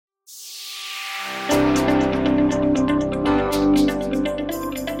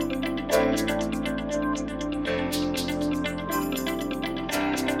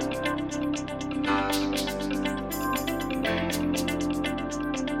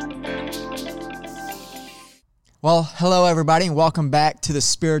Well, hello, everybody, and welcome back to The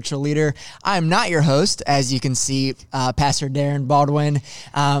Spiritual Leader. I am not your host, as you can see, Pastor Darren Baldwin.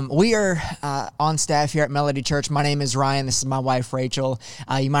 We are on staff here at Melody Church. My name is Ryan. This is my wife, Rachel.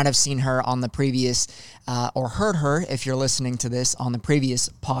 You might have seen her on the previous, or heard her, if you're listening to this, on the previous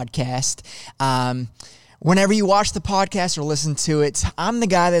podcast. Whenever you watch the podcast or listen to it, I'm the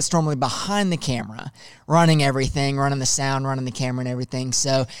guy that's normally behind the camera, running everything, running the sound, running the camera and everything.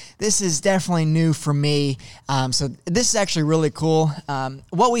 So this is definitely new for me. So this is actually really cool.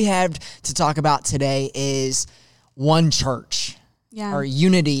 What we have to talk about today is one church, or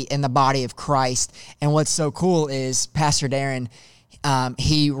unity in the body of Christ. And what's so cool is Pastor Darren,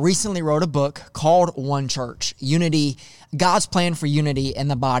 he recently wrote a book called One Church, Unity, God's Plan for Unity in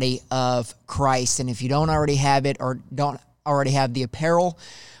the Body of Christ. And if you don't already have it or don't already have the apparel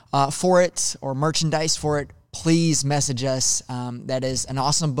for it or merchandise for it, please message us. That is an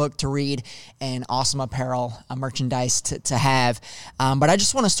awesome book to read and awesome apparel, merchandise to have. But I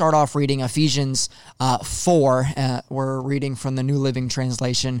just want to start off reading Ephesians 4. We're reading from the New Living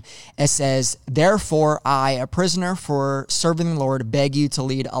Translation. It says, "Therefore I, a prisoner for serving the Lord, beg you to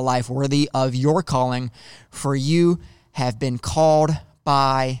lead a life worthy of your calling, for you have been called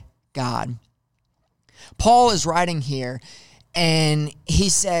by God." Paul is writing here, and he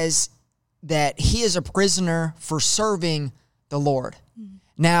says that he is a prisoner for serving the Lord.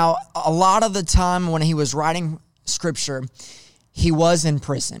 Now, a lot of the time when he was writing scripture, he was in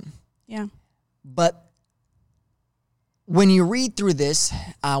prison. Yeah. But when you read through this,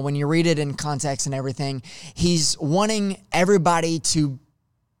 when you read it in context and everything, he's wanting everybody to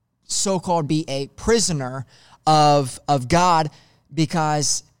so-called be a prisoner of God,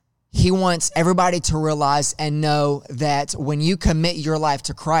 because he wants everybody to realize and know that when you commit your life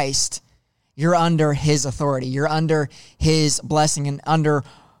to Christ, you're under his authority. You're under his blessing and under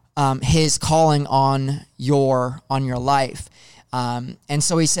his calling on your life. And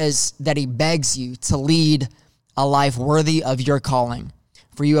so he says that he begs you to lead a life worthy of your calling,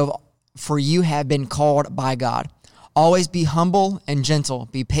 for you have been called by God. Always be humble and gentle.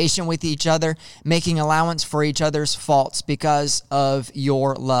 Be patient with each other, making allowance for each other's faults because of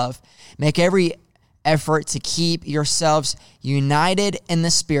your love. Make every effort to keep yourselves united in the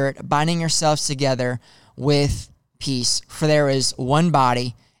Spirit, binding yourselves together with peace. For there is one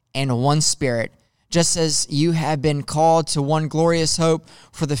body and one Spirit, just as you have been called to one glorious hope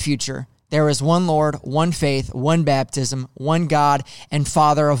for the future. There is one Lord, one faith, one baptism, one God and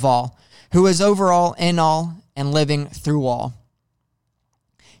Father of all, who is over all, in all, and living through all.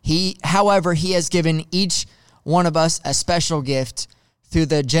 However, he has given each one of us a special gift through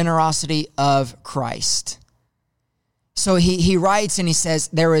the generosity of Christ. So he writes and he says,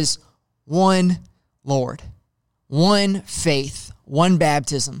 there is one Lord, one faith, one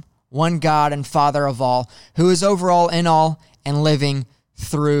baptism, one God and Father of all, who is over all, in all, and living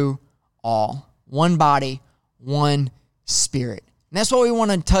through all. One body, one Spirit. And that's what we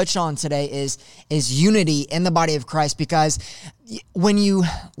want to touch on today is unity in the body of Christ, because when you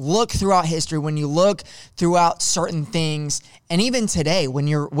look throughout history, when you look throughout certain things, and even today, when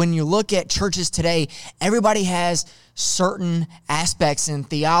you look at churches today, everybody has certain aspects in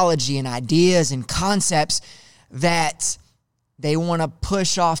theology and ideas and concepts that they want to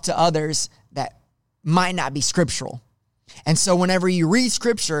push off to others that might not be scriptural. And so whenever you read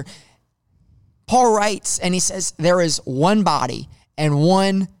scripture, Paul writes and he says, there is one body and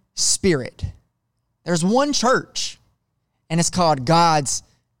one Spirit. There's one church, and it's called God's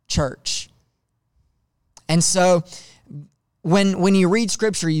church. And so when you read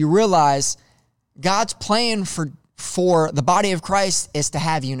scripture, you realize God's plan for the body of Christ is to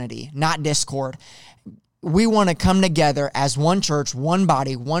have unity, not discord. We want to come together as one church, one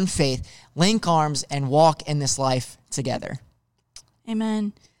body, one faith, link arms, and walk in this life together.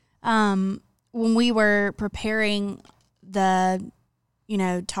 Amen. When we were preparing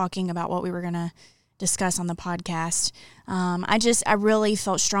talking about what we were going to discuss on the podcast, I really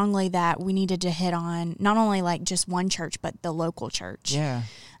felt strongly that we needed to hit on not only like just one church, but the local church. Yeah.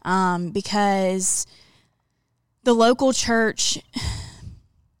 Because the local church,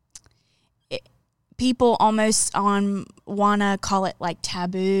 people almost want to call it like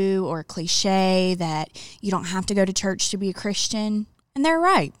taboo or cliche that you don't have to go to church to be a Christian. And they're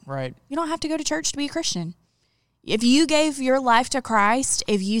right. Right. You don't have to go to church to be a Christian. If you gave your life to Christ,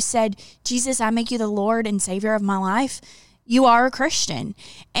 if you said, Jesus, I make you the Lord and Savior of my life, you are a Christian.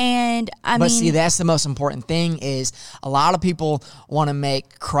 And But see, that's the most important thing is a lot of people want to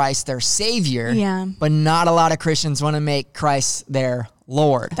make Christ their Savior, but not a lot of Christians want to make Christ their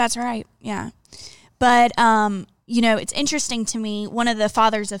Lord. That's right. Yeah. But, it's interesting to me, one of the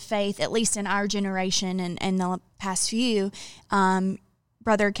fathers of faith, at least in our generation and the past few,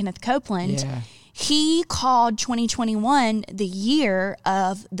 Brother Kenneth Copeland, he called 2021 the year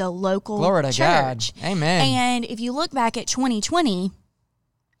of the local Glory to church. God. Amen. And if you look back at 2020,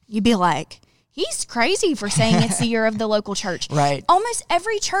 you'd be like, he's crazy for saying it's the year of the local church. Right. Almost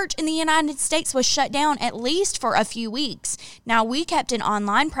every church in the United States was shut down at least for a few weeks. Now, we kept an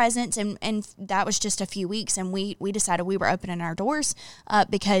online presence, and that was just a few weeks, and we decided we were opening our doors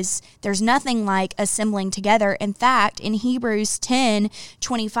because there's nothing like assembling together. In fact, in Hebrews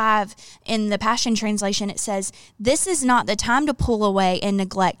 10:25, in the Passion Translation, it says, "This is not the time to pull away and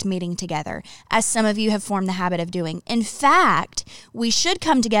neglect meeting together, as some of you have formed the habit of doing. In fact, we should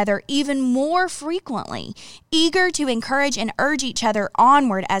come together even more frequently, eager to encourage and urge each other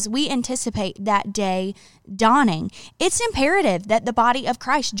onward as we anticipate that day dawning." It's imperative that the body of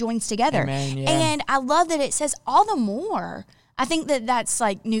Christ joins together. Amen, yeah. And I love that it says all the more. I think that's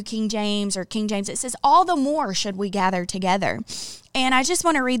like New King James or King James. It says all the more should we gather together. And I just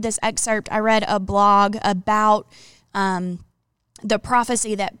want to read this excerpt. I read a blog about the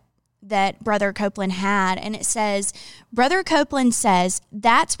prophecy that Brother Copeland had, and it says, Brother Copeland says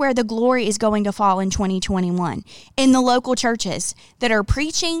that's where the glory is going to fall in 2021, in the local churches that are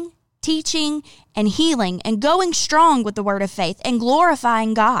preaching, teaching, and healing, and going strong with the word of faith and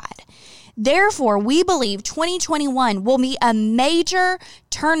glorifying God. Therefore, we believe 2021 will be a major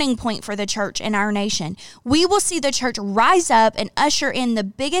turning point for the church in our nation. We will see the church rise up and usher in the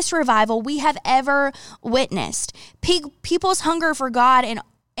biggest revival we have ever witnessed. People's hunger for God and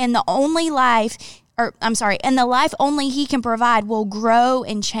the life only He can provide will grow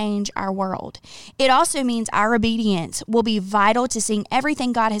and change our world. It also means our obedience will be vital to seeing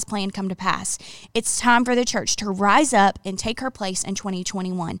everything God has planned come to pass. It's time for the church to rise up and take her place in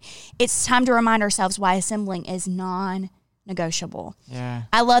 2021. It's time to remind ourselves why assembling is non-negotiable. Yeah.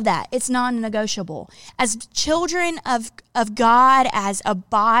 I love that. It's non-negotiable. As children of God, as a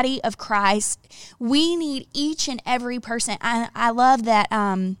body of Christ, we need each and every person. I love that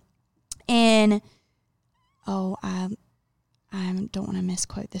I don't want to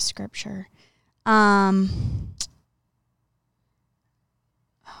misquote the scripture. Oh,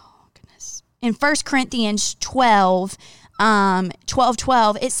 goodness. In 1 Corinthians 12,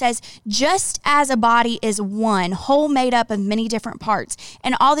 12:12, it says, just as a body is one, whole made up of many different parts,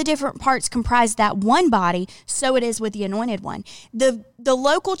 and all the different parts comprise that one body, so it is with the anointed one. The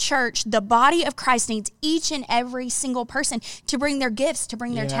local church, the body of Christ, needs each and every single person to bring their gifts, to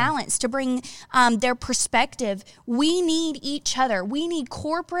bring their talents, to bring their perspective. We need each other. We need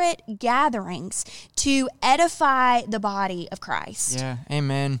corporate gatherings to edify the body of Christ. Yeah,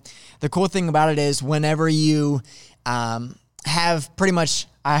 amen. The cool thing about it is whenever you have pretty much,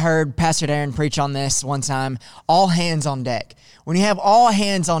 I heard Pastor Darren preach on this one time, all hands on deck. When you have all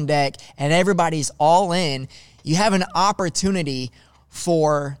hands on deck and everybody's all in, you have an opportunity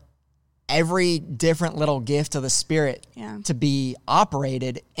for every different little gift of the Spirit to be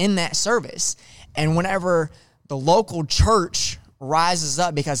operated in that service. And whenever the local church rises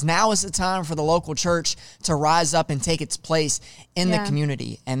up, because now is the time for the local church to rise up and take its place in the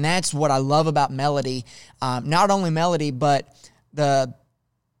community. And that's what I love about Melody. Not only Melody, but the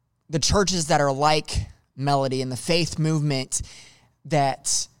churches that are like Melody and the faith movement,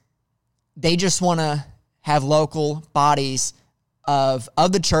 that they just want to have local bodies of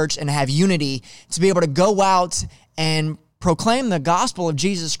the church and have unity to be able to go out and proclaim the gospel of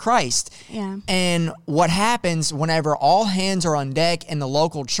Jesus Christ. Yeah. And what happens whenever all hands are on deck in the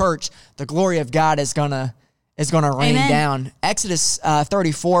local church, the glory of God is gonna rain down. Exodus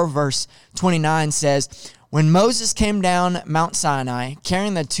 34 verse 29 says, when Moses came down Mount Sinai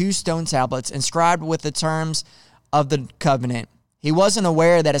carrying the 2 stone tablets inscribed with the terms of the covenant, he wasn't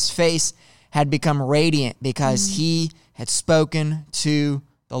aware that his face had become radiant because he had spoken to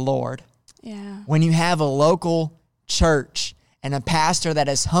the Lord. Yeah. When you have a local church and a pastor that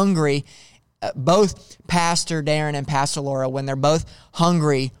is hungry, both Pastor Darren and Pastor Laura, when they're both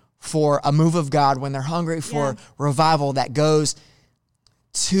hungry for a move of God, when they're hungry for revival that goes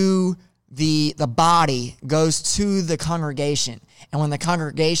to the body, goes to the congregation. And when the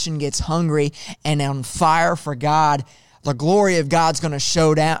congregation gets hungry and on fire for God, the glory of God's going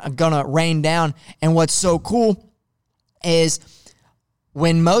to rain down. And what's so cool is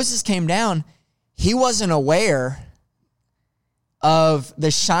when Moses came down, he wasn't aware of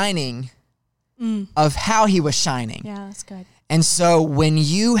the shining of how he was shining. Yeah, that's good. And so when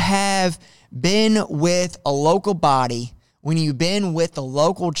you have been with a local body, when you've been with the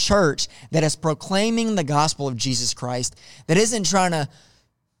local church that is proclaiming the gospel of Jesus Christ, that isn't trying to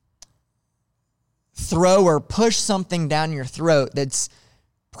throw or push something down your throat that's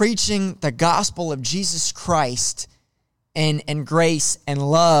preaching the gospel of Jesus Christ and grace and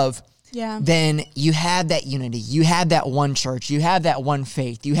love, then you have that unity. You have that one church. You have that one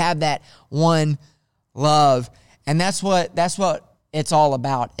faith. You have that one love. And that's what it's all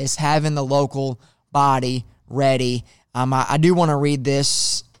about, is having the local body ready. I do want to read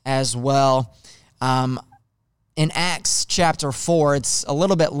this as well. In Acts chapter 4, it's a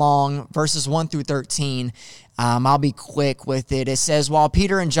little bit long, verses 1 through 13. I'll be quick with it. It says, while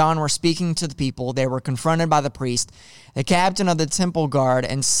Peter and John were speaking to the people, they were confronted by the priest, the captain of the temple guard,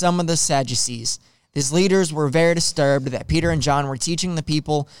 and some of the Sadducees. These leaders were very disturbed that Peter and John were teaching the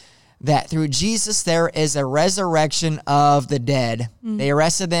people that through Jesus there is a resurrection of the dead. They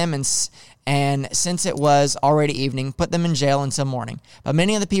arrested them and since it was already evening, put them in jail until morning. But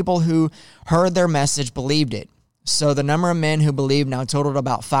many of the people who heard their message believed it. So the number of men who believed now totaled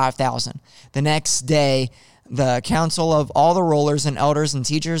about 5,000. The next day, the council of all the rulers and elders and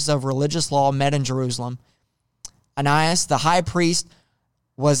teachers of religious law met in Jerusalem. Ananias, the high priest,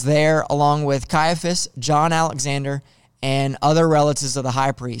 was there along with Caiaphas, John Alexander, and other relatives of the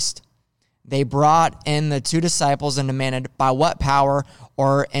high priest. They brought in the 2 disciples and demanded, by what power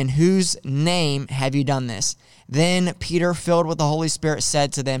or in whose name have you done this? Then Peter, filled with the Holy Spirit,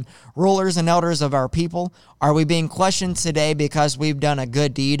 said to them, rulers and elders of our people, are we being questioned today because we've done a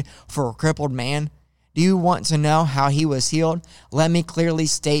good deed for a crippled man? Do you want to know how he was healed? Let me clearly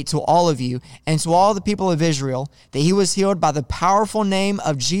state to all of you and to all the people of Israel that he was healed by the powerful name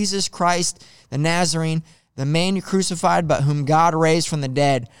of Jesus Christ the Nazarene, the man you crucified, but whom God raised from the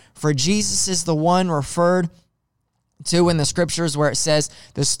dead. For Jesus is the one referred to in the scriptures where it says,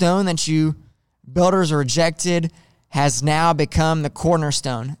 the stone that you builders rejected has now become the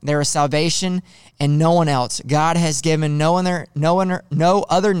cornerstone. There is salvation in no one else. God has given no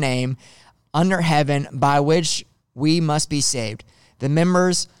other name under heaven by which we must be saved. The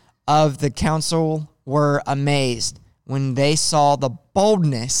members of the council were amazed when they saw the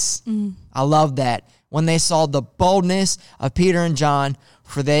boldness. I love that. When they saw the boldness of Peter and John,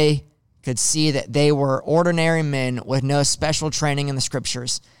 for they could see that they were ordinary men with no special training in the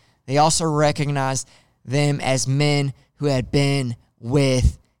scriptures. They also recognized them as men who had been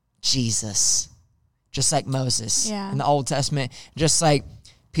with Jesus, just like Moses in the Old Testament, just like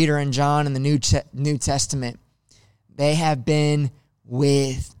Peter and John in the New Testament. They have been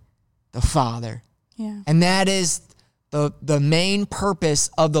with the Father. And that is the main purpose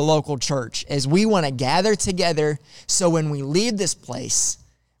of the local church, is we want to gather together so when we leave this place,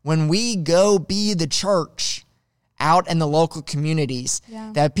 when we go be the church out in the local communities,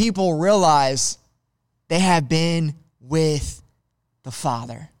 that people realize they have been with the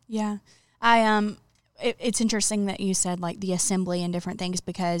Father. Yeah. It's interesting that you said like the assembly and different things,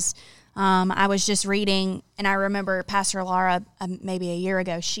 because I was just reading, and I remember Pastor Laura maybe a year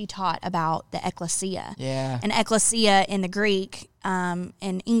ago, she taught about the ecclesia. And ecclesia in the Greek,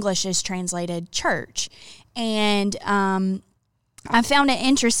 in English is translated church. And I found it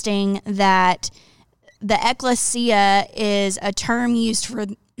interesting that the ecclesia is a term used for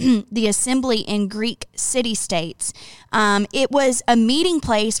the assembly in Greek city-states. It was a meeting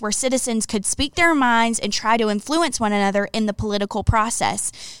place where citizens could speak their minds and try to influence one another in the political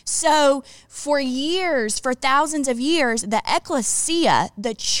process. So for years, for thousands of years, the ecclesia,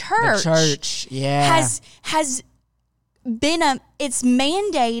 the church has been it's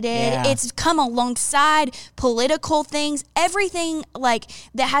mandated, it's come alongside political things, everything like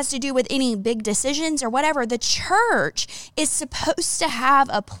that has to do with any big decisions or whatever. The church is supposed to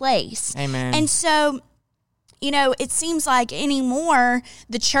have a place. Amen. And so, it seems like anymore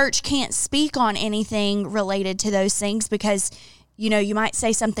the church can't speak on anything related to those things because you might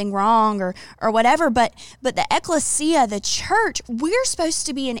say something wrong or whatever, but the ecclesia, the church, we're supposed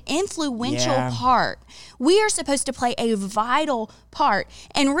to be an influential part. We are supposed to play a vital part.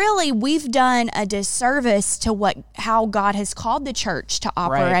 And really, we've done a disservice to how God has called the church to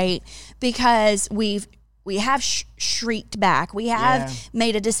operate, because we have shrieked back. We have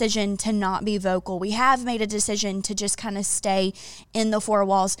made a decision to not be vocal. We have made a decision to just kind of stay in the four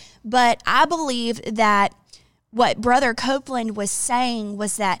walls. But I believe that what Brother Copeland was saying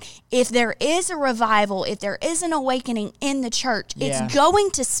was that if there is a revival, if there is an awakening in the church, it's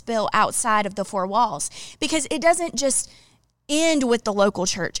going to spill outside of the four walls, because it doesn't just end with the local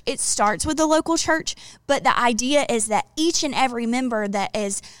church. It starts with the local church, but the idea is that each and every member that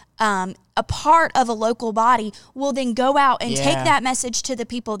is a part of a local body will then go out and take that message to the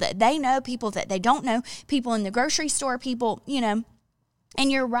people that they know, people that they don't know, people in the grocery store, people, And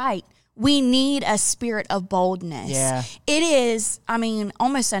you're right. We need a spirit of boldness. Yeah. It is,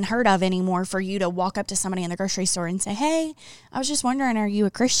 almost unheard of anymore for you to walk up to somebody in the grocery store and say, hey, I was just wondering, are you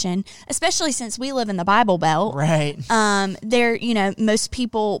a Christian? Especially since we live in the Bible Belt. Right. Most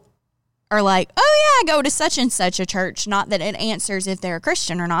people are like, oh yeah, I go to such and such a church. Not that it answers if they're a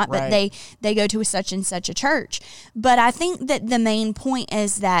Christian or not, but they go to such and such a church. But I think that the main point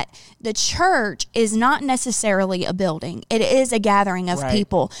is that the church is not necessarily a building. It is a gathering of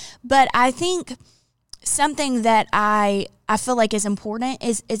people. But I think something that I feel like is important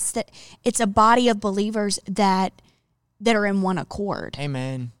is that it's a body of believers that are in one accord.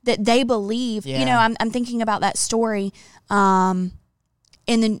 Amen. That they believe. Yeah. I'm thinking about that story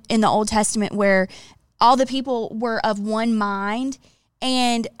in the Old Testament where all the people were of one mind,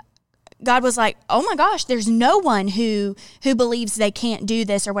 and God was like, oh my gosh, there's no one who believes they can't do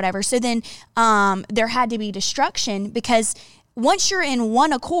this or whatever. So then there had to be destruction, because once you're in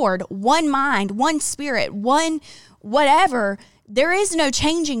one accord, one mind, one spirit, one whatever, there is no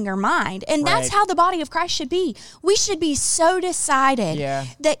changing your mind. And that's how the body of Christ should be. We should be so decided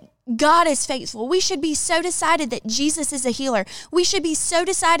that God is faithful. We should be so decided that Jesus is a healer. We should be so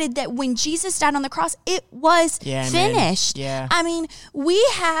decided that when Jesus died on the cross, it was finished. Yeah. We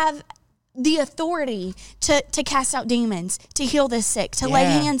have the authority to cast out demons, to heal the sick, to lay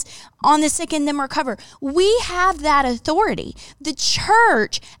hands on the sick and them recover. We have that authority. The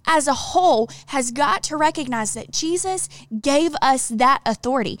church as a whole has got to recognize that Jesus gave us that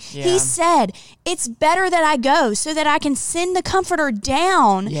authority. Yeah. He said, it's better that I go so that I can send the comforter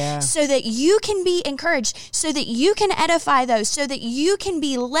down so that you can be encouraged, so that you can edify those, so that you can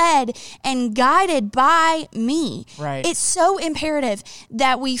be led and guided by me. Right. It's so imperative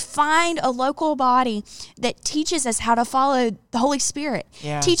that we find a local body that teaches us how to follow the Holy Spirit,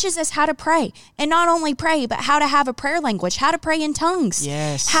 teaches us how to pray, and not only pray, but how to have a prayer language, how to pray in tongues,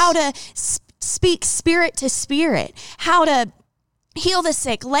 how to speak spirit to spirit, how to heal the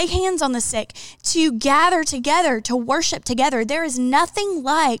sick, lay hands on the sick, to gather together, to worship together. There is nothing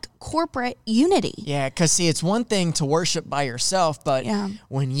like corporate unity. Yeah, because see, it's one thing to worship by yourself, but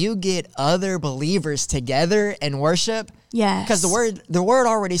when you get other believers together and worship, because the word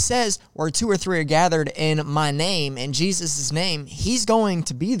already says, where 2 or 3 are gathered in my name, in Jesus' name, he's going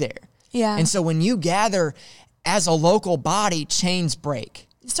to be there. Yeah. And so when you gather as a local body, chains break.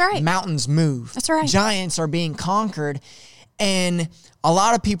 That's right. Mountains move. That's right. Giants are being conquered. And a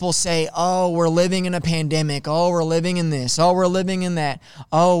lot of people say, oh, we're living in a pandemic. Oh, we're living in this. Oh, we're living in that.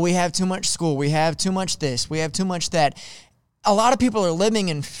 Oh, we have too much school. We have too much this. We have too much that. A lot of people are living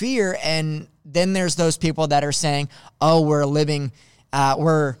in fear. And then there's those people that are saying, oh, we're living,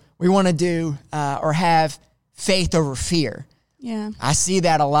 we want to do or have faith over fear. Yeah. I see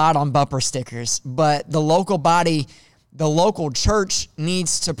that a lot on bumper stickers. But the local body, the local church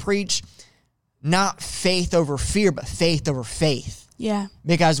needs to preach not faith over fear, but faith over faith. Yeah.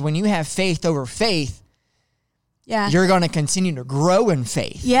 Because when you have faith over faith, you're going to continue to grow in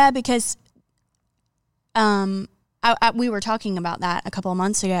faith. Yeah, because we were talking about that a couple of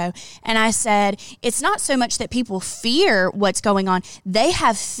months ago, and I said, it's not so much that people fear what's going on. They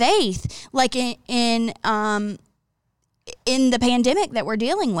have faith, like in the pandemic that we're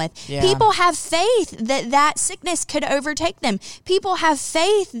dealing with. Yeah. People have faith that sickness could overtake them. People have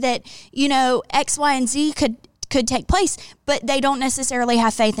faith that, X, Y, and Z could take place, but they don't necessarily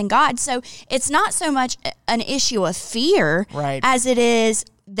have faith in God. So it's not so much an issue of fear as it is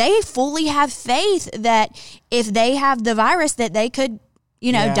they fully have faith that if they have the virus that they could,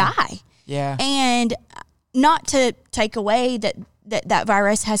 die. Yeah. And not to take away that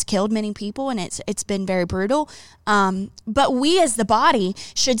virus has killed many people, and it's been very brutal. But we as the body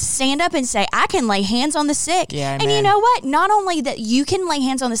should stand up and say, I can lay hands on the sick. Yeah, and you know what? Not only that you can lay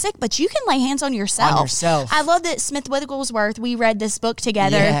hands on the sick, but you can lay hands on yourself. I love that Smith Wigglesworth, we read this book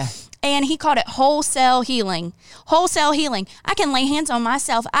together, and he called it wholesale healing. Wholesale healing. I can lay hands on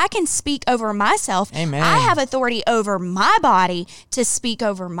myself. I can speak over myself. Amen. I have authority over my body to speak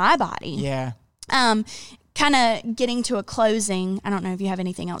over my body. Yeah. Kind of getting to a closing, I don't know if you have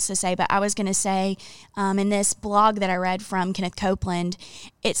anything else to say, but I was going to say in this blog that I read from Kenneth Copeland,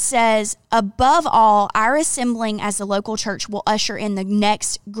 it says, above all, our assembling as the local church will usher in the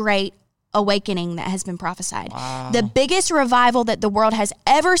next great awakening that has been prophesied. Wow. The biggest revival that the world has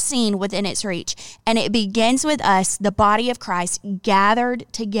ever seen within its reach. And it begins with us, the body of Christ, gathered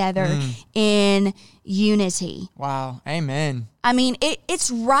together in unity. Wow. Amen.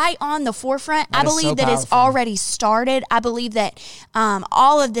 It's right on the forefront. I That is believe so that it's powerful. already started. I believe that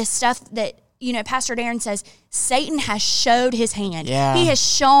all of this stuff that Pastor Darren says, Satan has showed his hand. Yeah. He has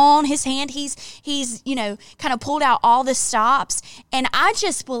shown his hand. He's kind of pulled out all the stops. And I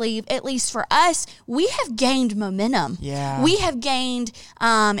just believe, at least for us, we have gained momentum. Yeah. We have gained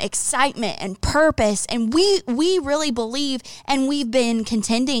excitement and purpose. And we really believe, and we've been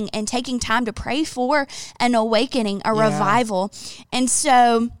contending and taking time to pray for an awakening, a revival. And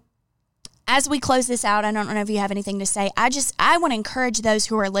so, as we close this out, I don't know if you have anything to say. I want to encourage those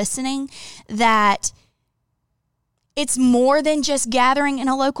who are listening that it's more than just gathering in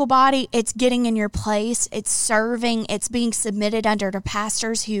a local body. It's getting in your place. It's serving. It's being submitted under the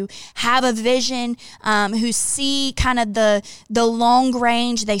pastors who have a vision, who see kind of the long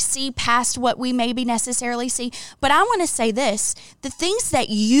range. They see past what we maybe necessarily see. But I want to say this, the things that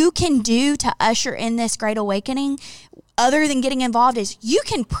you can do to usher in this great awakening, other than getting involved, is you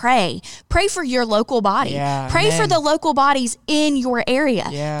can pray. Pray for your local body. Yeah, pray for the local bodies in your area.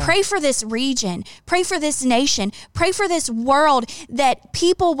 Yeah. Pray for this region. Pray for this nation. Pray for this world, that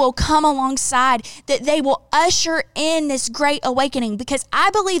people will come alongside, that they will usher in this great awakening, because I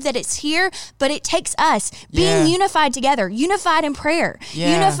believe that it's here, but it takes us being unified together, unified in prayer,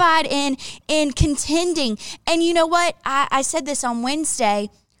 unified in contending. And you know what? I said this on Wednesday.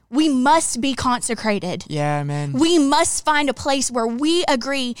 We must be consecrated. Yeah, man. We must find a place where we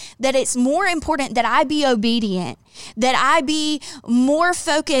agree that it's more important that I be obedient, that I be more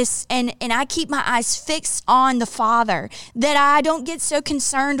focused and I keep my eyes fixed on the Father, that I don't get so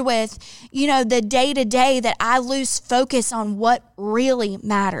concerned with, the day-to-day, that I lose focus on what really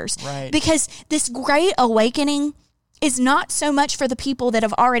matters. Right. Because this great awakening is not so much for the people that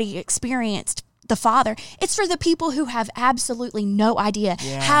have already experienced the Father. It's for the people who have absolutely no idea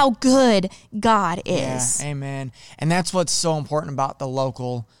how good God is. Yeah, amen. And that's what's so important about the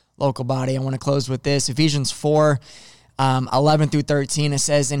local body. I want to close with this. Ephesians 4, 11 through 13, it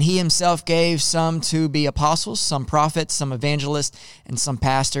says, "And he himself gave some to be apostles, some prophets, some evangelists, and some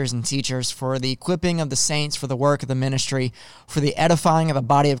pastors and teachers, for the equipping of the saints, for the work of the ministry, for the edifying of the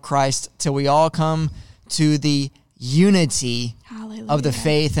body of Christ, till we all come to the unity of the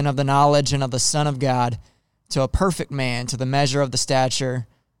faith and of the knowledge and of the Son of God, to a perfect man, to the measure of the stature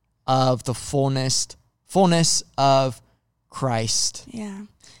of the fullness of Christ." Yeah.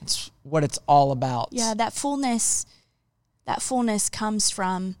 It's what it's all about. Yeah, that fullness comes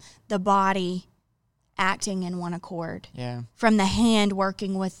from the body acting in one accord. Yeah. From the hand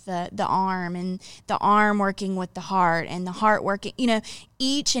working with the arm, and the arm working with the heart, and the heart working,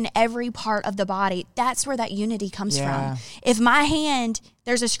 each and every part of the body. That's where that unity comes from. If my hand,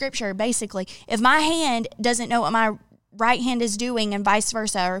 there's a scripture basically, if my hand doesn't know what my right hand is doing and vice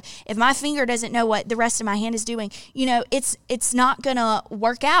versa, or if my finger doesn't know what the rest of my hand is doing, it's not going to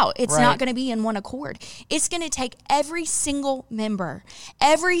work out. It's not going to be in one accord. It's going to take every single member,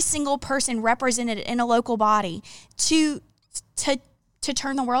 every single person represented in a local body to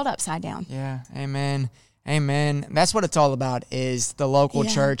turn the world upside down. Yeah. Amen. Amen. That's what it's all about, is the local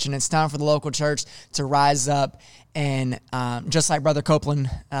church. And it's time for the local church to rise up. And just like Brother Copeland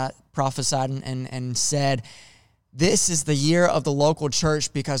prophesied and said, this is the year of the local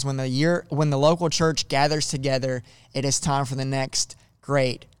church, because when the local church gathers together, it is time for the next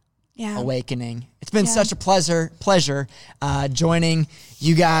great awakening. It's been such a pleasure joining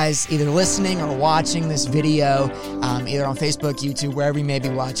you guys, either listening or watching this video, either on Facebook, YouTube, wherever you may be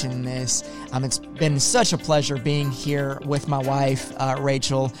watching this. It's been such a pleasure being here with my wife,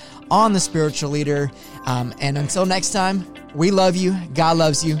 Rachel, on The Spiritual Leader. And until next time, we love you. God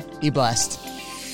loves you. Be blessed.